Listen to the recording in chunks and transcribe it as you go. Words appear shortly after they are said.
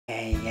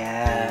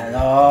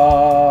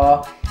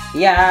Yellow,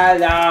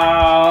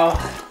 yellow,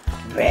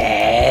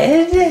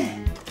 red,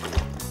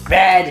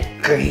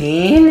 red,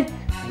 green.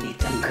 We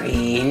need some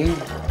green.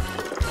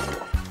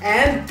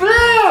 And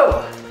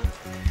blue.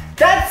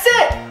 That's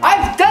it.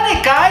 I've done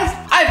it, guys.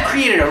 I've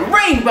created a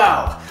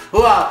rainbow.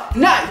 Well,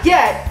 not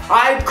yet.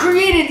 I've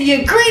created the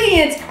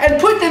ingredients and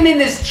put them in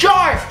this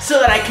jar so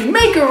that I can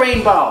make a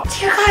rainbow.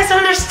 Do you guys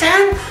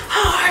understand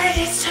how hard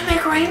it is to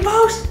make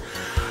rainbows?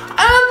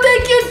 I don't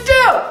think you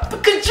do,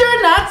 because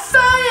you're not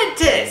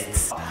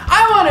scientists.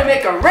 I want to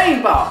make a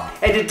rainbow,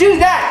 and to do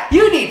that,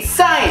 you need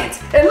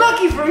science. And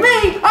lucky for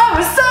me, I'm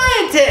a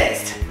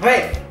scientist.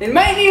 Wait, it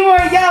might need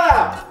more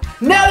yellow.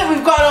 Now that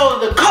we've got all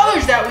of the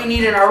colors that we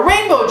need in our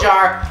rainbow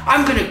jar,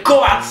 I'm gonna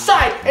go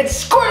outside and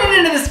squirt it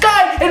into the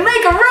sky and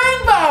make a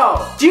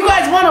rainbow! Do you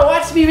guys wanna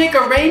watch me make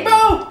a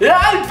rainbow?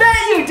 I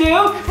bet you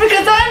do,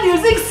 because I'm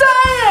using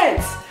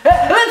science!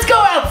 Let's go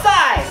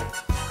outside!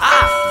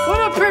 Ah, what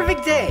a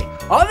perfect day!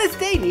 All this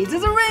day needs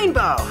is a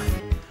rainbow.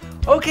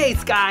 Okay,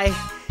 Sky,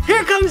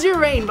 here comes your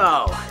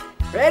rainbow.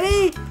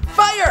 Ready?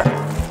 Fire!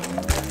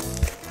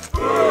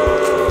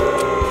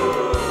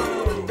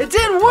 It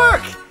didn't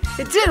work!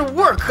 It didn't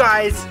work,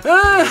 guys.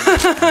 Oh,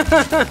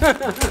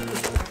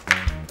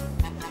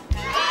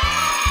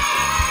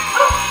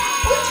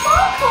 what's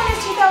wrong,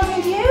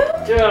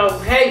 Konas2002? Oh,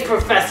 hey,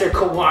 Professor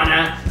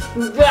Kawana.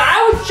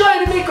 I was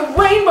trying to make a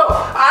rainbow.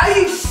 I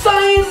use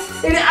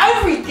science in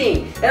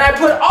everything. And I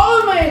put all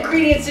of my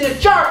ingredients in a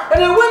jar,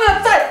 and I went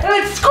outside, and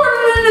I squirted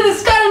it into the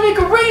sky to make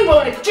a rainbow,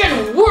 and it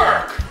didn't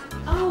work.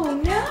 Oh,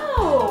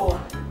 no.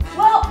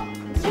 Well,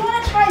 do you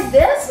want to try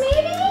this,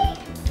 maybe?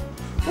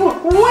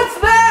 What's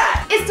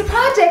that? It's the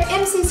Project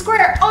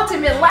MC2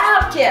 Ultimate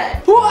Lab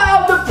Kit.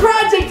 Wow, the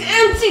Project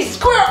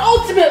MC2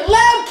 Ultimate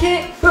Lab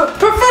Kit?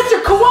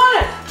 Professor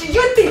Kawana, do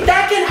you think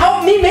that can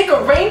help me make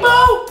a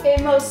rainbow?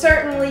 It most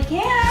certainly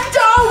can.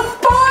 Oh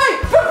boy,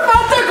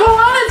 Professor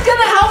Kawana's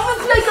gonna help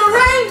us make a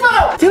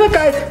rainbow! See, look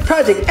guys,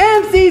 Project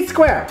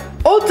MC2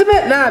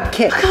 Ultimate Lab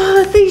Kit. Look at all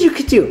the things you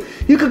could do.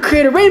 You could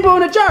create a rainbow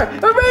in a jar. A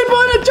rainbow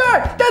in a jar!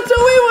 That's what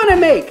we want to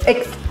make!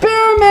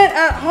 Experiment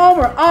at home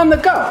or on the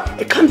go.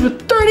 It comes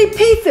with 30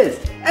 pieces.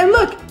 And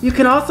look, you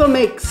can also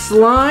make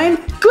slime,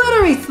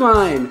 glittery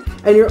slime,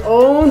 and your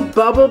own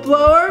bubble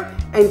blower,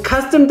 and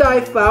custom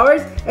dye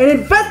flowers, and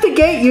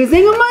investigate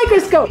using a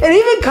microscope. It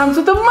even comes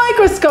with a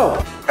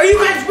microscope. Are you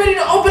guys ready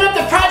to open up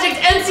the Project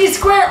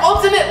MC2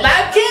 Ultimate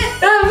Lab Kit?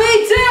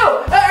 Me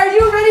too! Are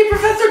you ready,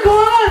 Professor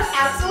Kawana?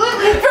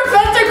 Absolutely.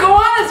 Professor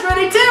Kawana's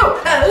ready too!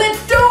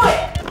 Let's do it!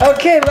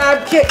 Okay,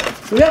 Lab Kit,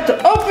 we have to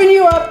open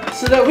you up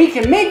so that we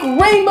can make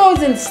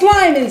rainbows and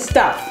slime and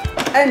stuff.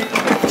 And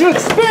to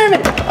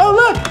experiment. Oh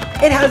look,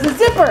 it has a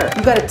zipper.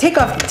 You gotta take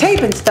off the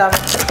tape and stuff,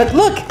 but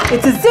look,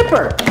 it's a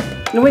zipper.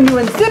 And when you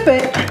unzip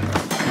it,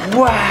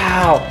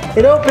 wow,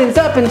 it opens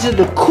up into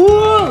the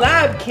cool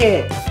lab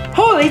kit.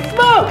 Holy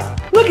smokes,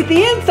 look at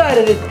the inside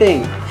of this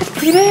thing. It's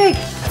pretty big.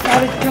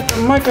 Gotta get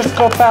the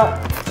microscope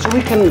out so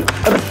we can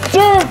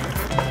observe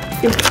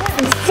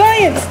important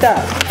science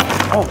stuff.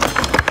 Oh,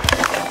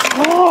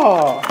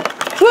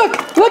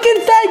 look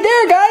inside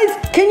there, guys.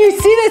 Can you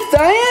see the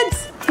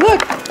science?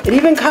 Look, it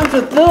even comes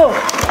with little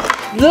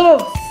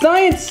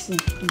science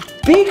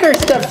beaker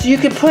stuff so you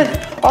can put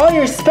all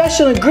your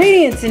special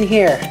ingredients in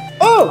here.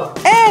 Oh,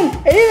 and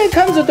it even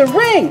comes with a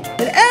ring,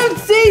 an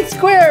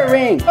MC2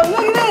 ring. Oh,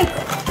 look at this.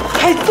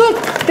 Guys, look,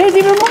 there's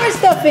even more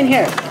stuff in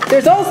here.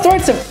 There's all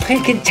sorts of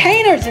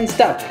containers and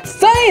stuff,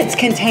 science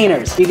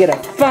containers. You get a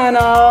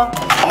funnel,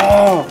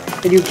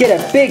 and you get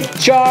a big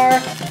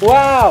jar.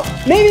 Wow,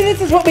 maybe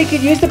this is what we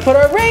could use to put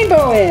our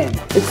rainbow in.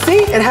 And see,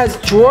 it has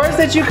drawers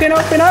that you can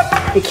open up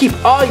and keep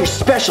all your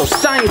special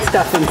science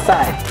stuff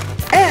inside.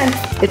 And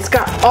it's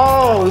got,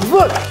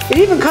 look, it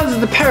even comes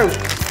with a pair of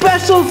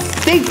special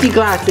safety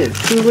glasses.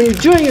 So when you're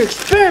doing your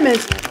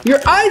experiments, your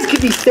eyes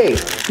can be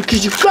safe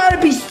because you've got to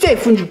be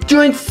safe when you're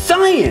doing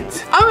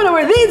science. I'm gonna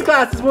wear these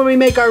glasses when we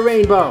make our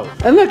rainbow.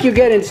 And look, you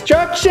get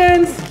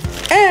instructions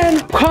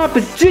and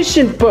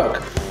composition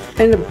book.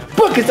 And the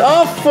book is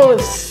all full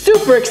of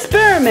super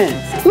experiments.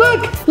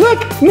 Look,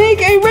 make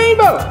a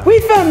rainbow.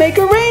 We found make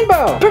a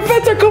rainbow.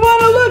 Professor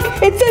Kawana, look,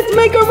 it says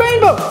make a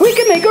rainbow. We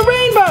can make a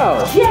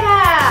rainbow.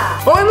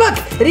 Yeah. Oh, and look,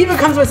 it even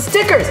comes with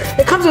stickers.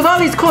 It comes with all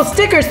these cool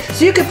stickers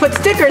so you can put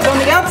stickers on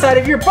the outside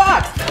of your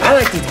box. I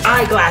like these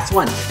eyeglass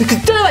ones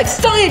because they're like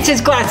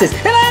scientist glasses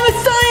and I'm a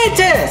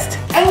scientist.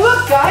 And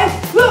look, guys,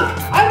 look,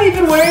 I'm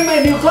even wearing my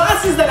new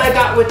glasses that I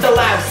got with the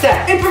lab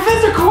set. And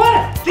Professor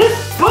Kawana, this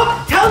book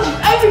tells you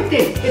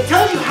everything. It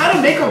tells you how to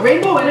make a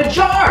rainbow in a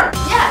jar.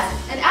 Yes,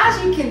 and as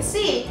you can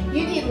see,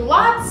 you need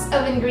lots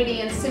of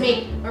ingredients to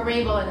make a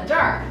rainbow in a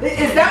jar.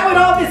 Is that what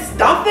all this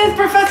stuff is,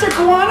 Professor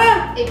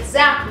Kawana?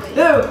 Exactly.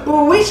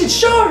 Well, we should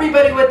show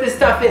everybody what this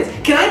stuff is.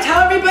 Can I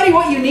tell everybody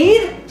what you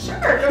need? Sure.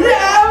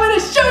 Yeah, I'm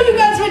gonna show you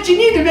guys what you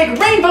need to make a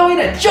rainbow in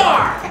a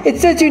jar. It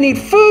says you need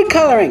food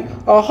coloring,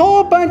 a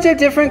whole bunch of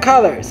different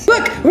colors.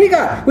 Look, we've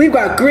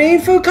got green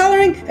food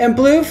coloring and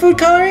blue food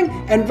coloring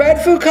and red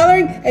food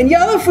coloring and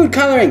yellow food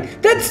coloring.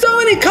 That's so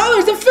many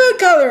colors of food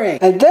coloring.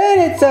 And then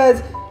it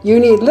says you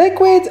need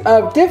liquids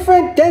of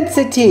different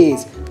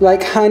densities,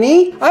 like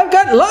honey. I've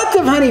got lots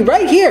of honey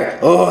right here.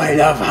 Oh, I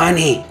love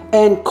honey.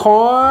 And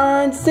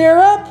corn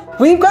syrup.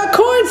 We've got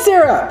corn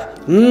syrup.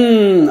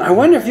 I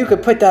wonder if you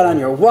could put that on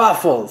your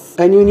waffles.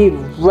 And you need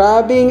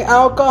rubbing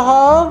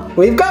alcohol.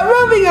 We've got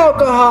rubbing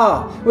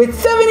alcohol with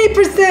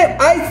 70%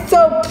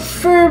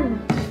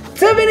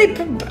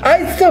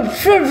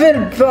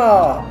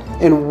 isopropyl.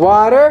 And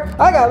water.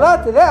 I got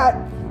lots of that.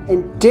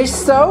 And dish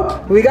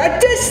soap. We got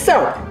dish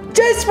soap.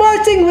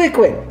 Dishwashing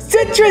liquid.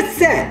 Citrus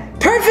scent.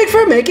 Perfect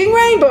for making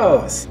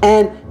rainbows.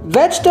 And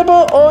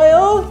vegetable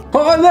oil.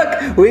 Oh,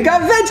 look, we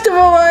got vegetable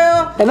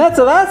oil. And that's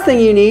the last thing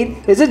you need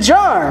is a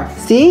jar.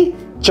 See?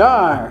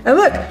 Jar. And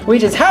look, we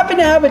just happen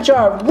to have a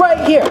jar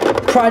right here.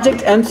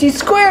 Project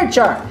MC2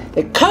 jar.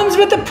 It comes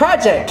with the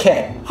project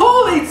kit.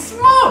 Holy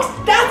smokes,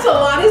 that's a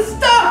lot of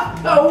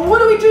stuff. What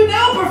do we do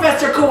now,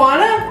 Professor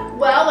Koana?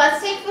 Well,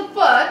 let's take the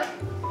book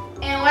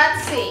and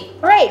let's see.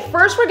 All right,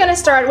 first we're gonna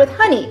start with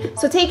honey.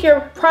 So take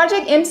your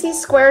Project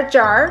MC2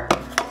 jar,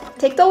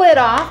 take the lid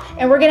off,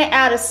 and we're gonna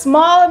add a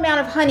small amount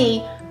of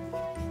honey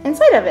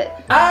inside of it.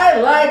 I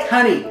like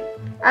honey.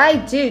 I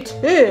do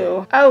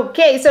too.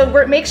 Okay, so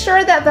make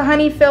sure that the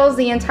honey fills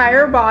the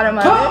entire bottom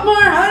of it. Put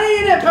more honey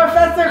in it,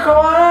 Professor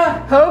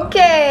Koana.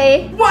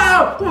 Okay.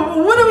 Wow,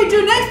 what do we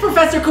do next,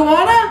 Professor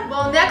Koana?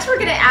 Well, next we're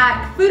gonna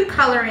add food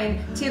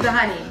coloring to the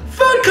honey.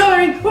 Food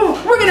coloring?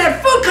 We're gonna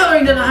add food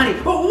coloring to the honey.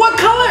 What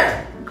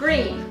color?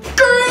 Green.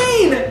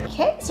 Green!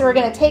 Okay, so we're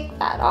gonna take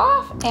that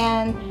off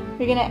and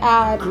you're gonna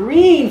add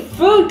green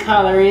food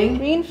coloring.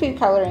 Green food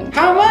coloring.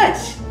 How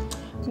much?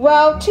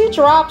 Well, 2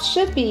 drops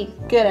should be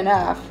good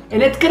enough.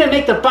 And it's gonna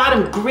make the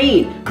bottom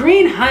green.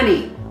 Green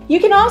honey. You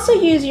can also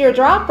use your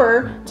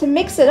dropper to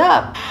mix it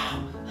up.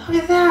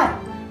 Look at that.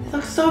 It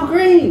looks so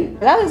green.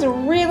 That is a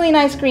really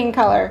nice green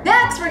color.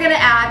 Next, we're gonna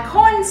add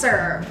corn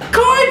syrup.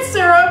 Corn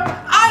syrup?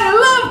 I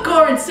love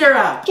corn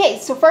syrup. Okay,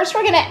 so first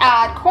we're gonna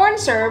add corn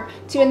syrup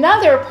to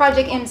another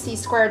Project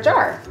MC2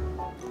 jar.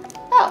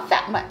 About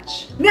that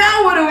much.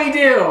 Now what do we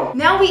do?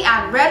 Now we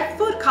add red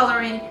food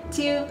coloring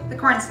to the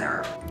corn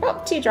syrup.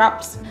 Oh, 2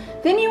 drops.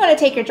 Then you want to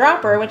take your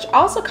dropper, which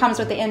also comes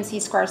with the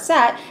MC2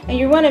 set, and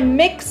you want to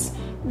mix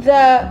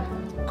the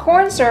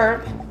corn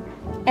syrup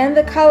and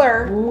the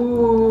color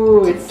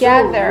together. It's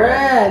so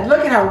red.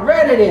 Look at how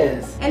red it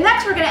is. And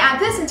next we're going to add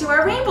this into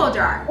our rainbow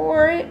jar.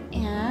 Pour it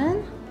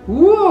in.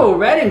 Ooh,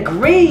 red and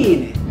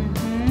green.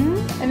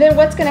 And then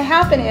what's going to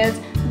happen is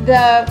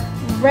the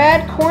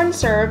red corn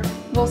syrup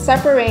will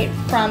separate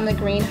from the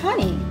green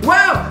honey.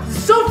 Wow,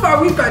 so far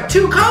we've got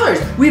 2 colors.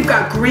 We've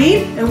got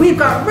green and we've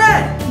got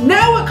red.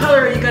 Now what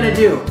color are you gonna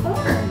do?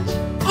 Orange.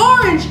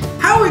 Orange?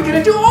 How are we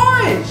gonna do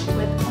orange?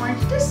 With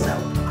orange dish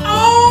soap.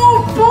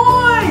 Oh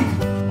boy!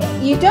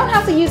 You don't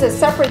have to use a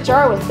separate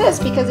jar with this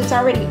because it's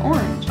already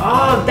orange.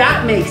 Oh,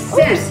 that makes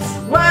sense.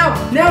 Wow,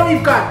 now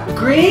we've got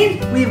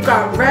green, we've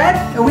got red,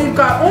 and we've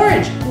got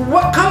orange.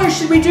 What color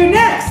should we do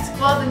next?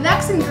 Well, the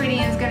next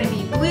ingredient is going to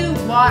be blue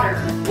water.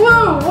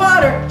 Blue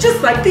water,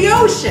 just like the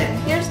ocean.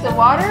 Here's the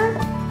water,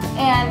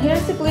 and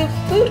here's the blue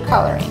food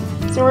coloring.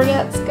 So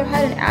let's go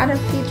ahead and add a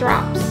few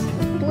drops.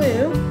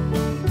 Blue.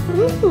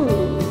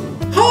 Ooh.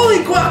 Holy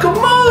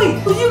guacamole!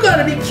 You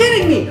gotta be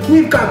kidding me!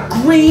 We've got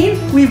green,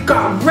 we've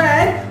got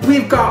red,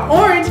 we've got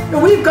orange,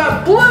 and we've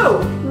got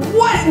blue!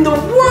 What in the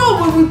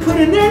world would we put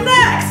in there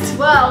next?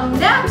 Well,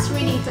 next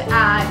we need to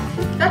add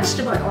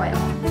vegetable oil.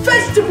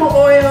 Vegetable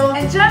oil!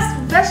 And just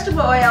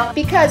vegetable oil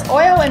because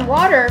oil and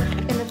water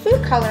in the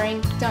food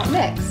coloring don't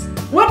mix.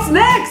 What's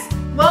next?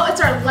 Well,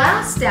 it's our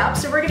last step,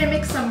 so we're gonna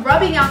mix some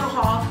rubbing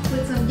alcohol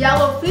with some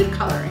yellow food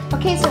coloring.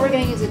 Okay, so we're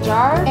gonna use a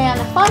jar and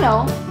a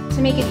funnel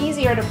to make it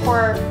easier to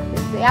pour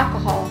the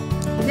alcohol.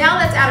 Now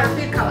let's add our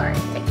food coloring.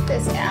 Take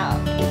this out.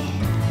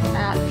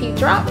 Add a few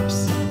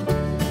drops.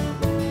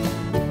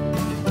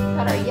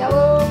 Got our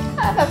yellow.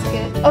 That's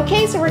good.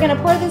 Okay, so we're gonna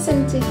pour this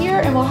into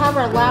here and we'll have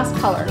our last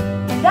color.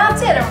 And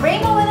that's it, a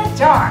rainbow in a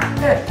jar.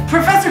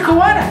 Professor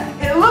Koana,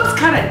 it looks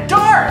kind of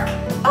dark.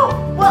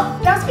 Oh, well,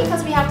 that's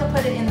because we have to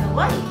put it in the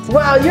light.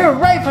 Wow, you're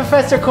right,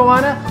 Professor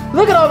Koana.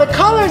 Look at all the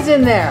colors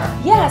in there.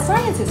 Yeah,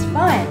 science is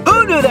fun.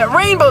 Who knew that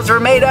rainbows were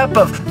made up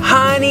of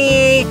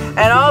honey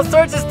and all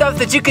sorts of stuff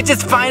that you could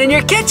just find in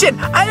your kitchen?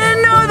 I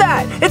didn't know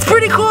that. It's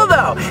pretty cool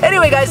though.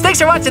 Anyway guys, thanks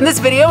for watching this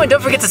video, and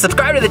don't forget to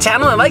subscribe to the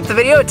channel and like the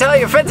video and tell all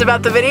your friends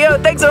about the video.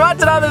 Thanks for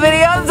watching all the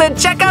videos, and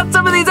check out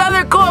some of these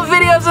other cool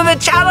videos on the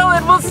channel,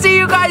 and we'll see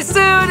you guys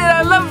soon. And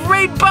I love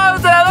rainbows,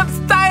 and I love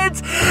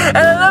science, and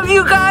I love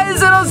you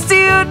guys, and I'll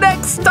see you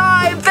next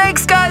time.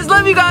 Thanks guys,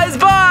 love you guys,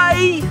 bye.